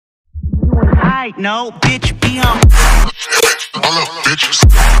right, no, bitch, be on. All up, bitches.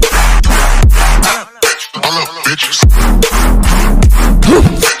 All up, bitches.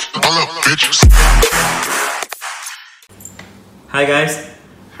 All up, bitches. Hi guys.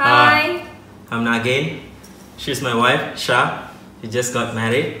 Hi. I'm Nagin. She's my wife, Shah. We just got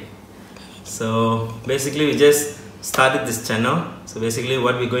married. So basically we just started this channel. So basically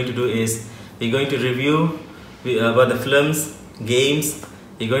what we're going to do is we're going to review about the films, games.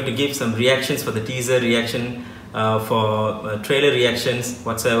 We're going to give some reactions for the teaser reaction, for trailer reactions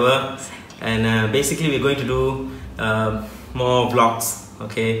whatsoever. And basically we're going to do more vlogs.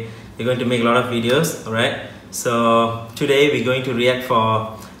 Okay, we're going to make a lot of videos. All right, so today we're going to react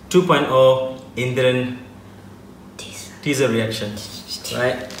for 2.0 Indian teaser reaction.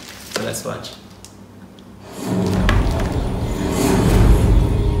 Right, so let's watch.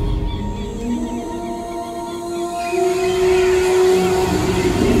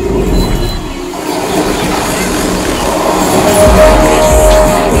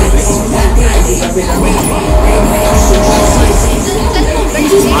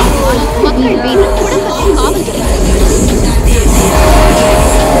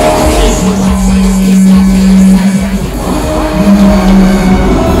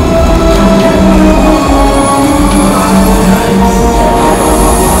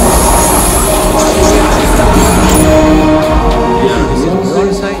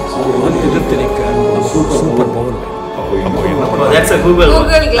 Oh, that's a Google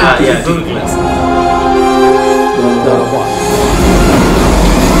Glass. Yeah, Google Glass.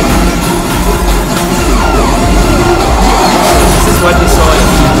 This is what we saw in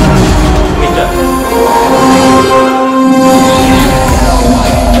Twitter.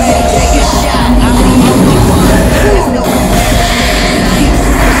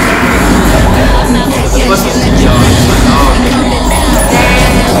 Of course, it's video.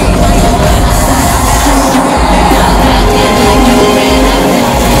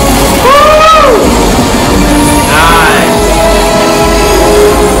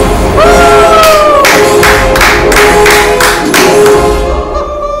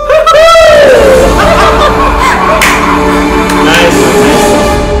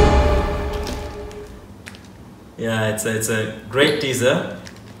 Yeah, it's a great teaser.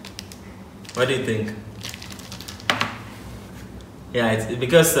 What do you think? Yeah, it's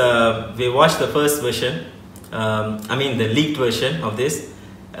because we watched the first version. I mean the leaked version of this.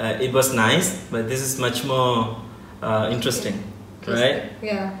 It was nice, but this is much more interesting, right?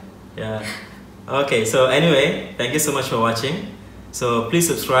 Yeah. Yeah. Okay. So anyway, thank you so much for watching. So please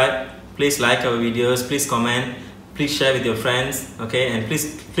subscribe. Please like our videos. Please comment. Please share with your friends. Okay, and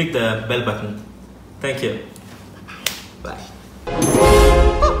please click the bell button. Thank you. Bye.